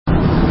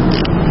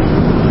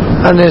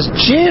On this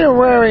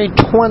January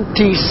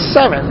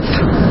 27th,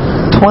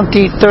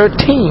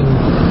 2013,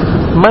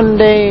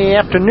 Monday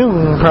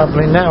afternoon,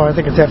 probably now. I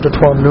think it's after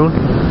 12 noon.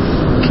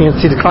 Can't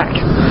see the clock.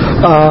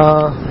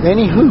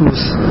 Anywho's,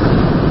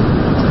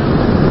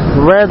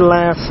 read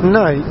last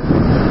night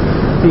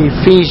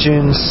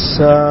Ephesians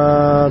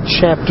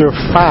chapter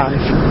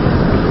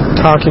 5,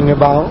 talking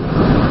about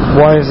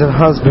wives and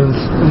husbands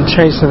and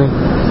chastening.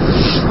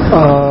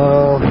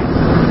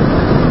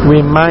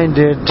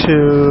 Reminded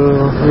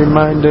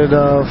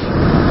of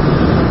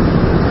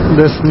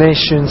this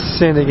nation's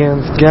sin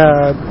against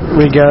God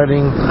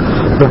regarding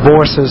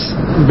divorces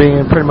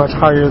being pretty much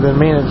higher than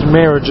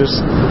marriages,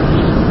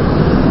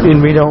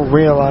 and we don't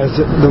realize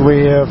it. That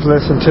we have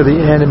listened to the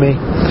enemy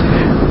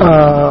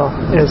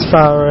as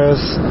far as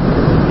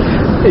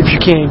if you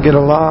can't get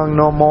along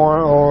no more,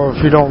 or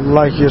if you don't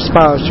like your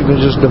spouse, you can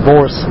just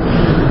divorce.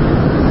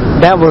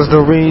 That was the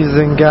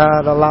reason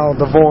God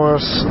allowed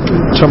divorce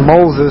to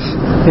Moses,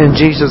 and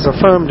Jesus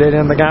affirmed it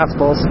in the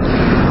Gospels,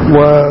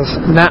 was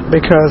not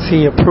because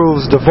He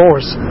approves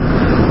divorce,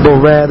 but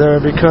rather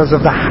because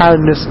of the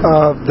hardness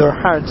of their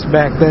hearts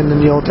back then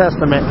in the Old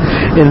Testament,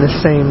 and the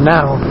same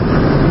now.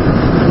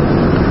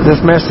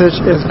 This message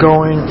is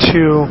going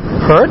to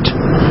hurt,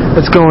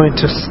 it's going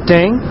to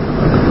sting,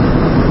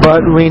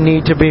 but we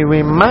need to be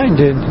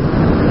reminded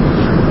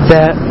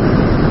that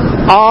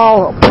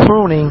all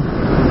pruning,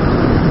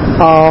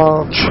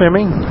 all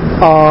trimming,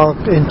 all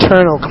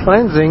internal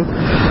cleansing,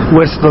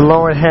 which the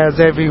Lord has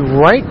every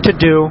right to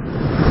do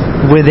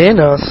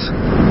within us,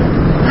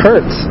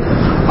 hurts.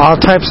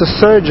 All types of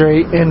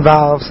surgery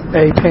involves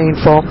a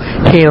painful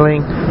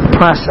healing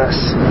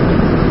process.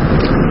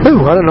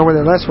 Ooh, I don't know where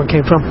that last one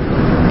came from.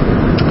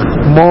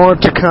 More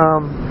to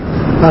come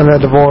on the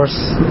divorce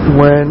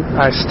when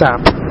I stop.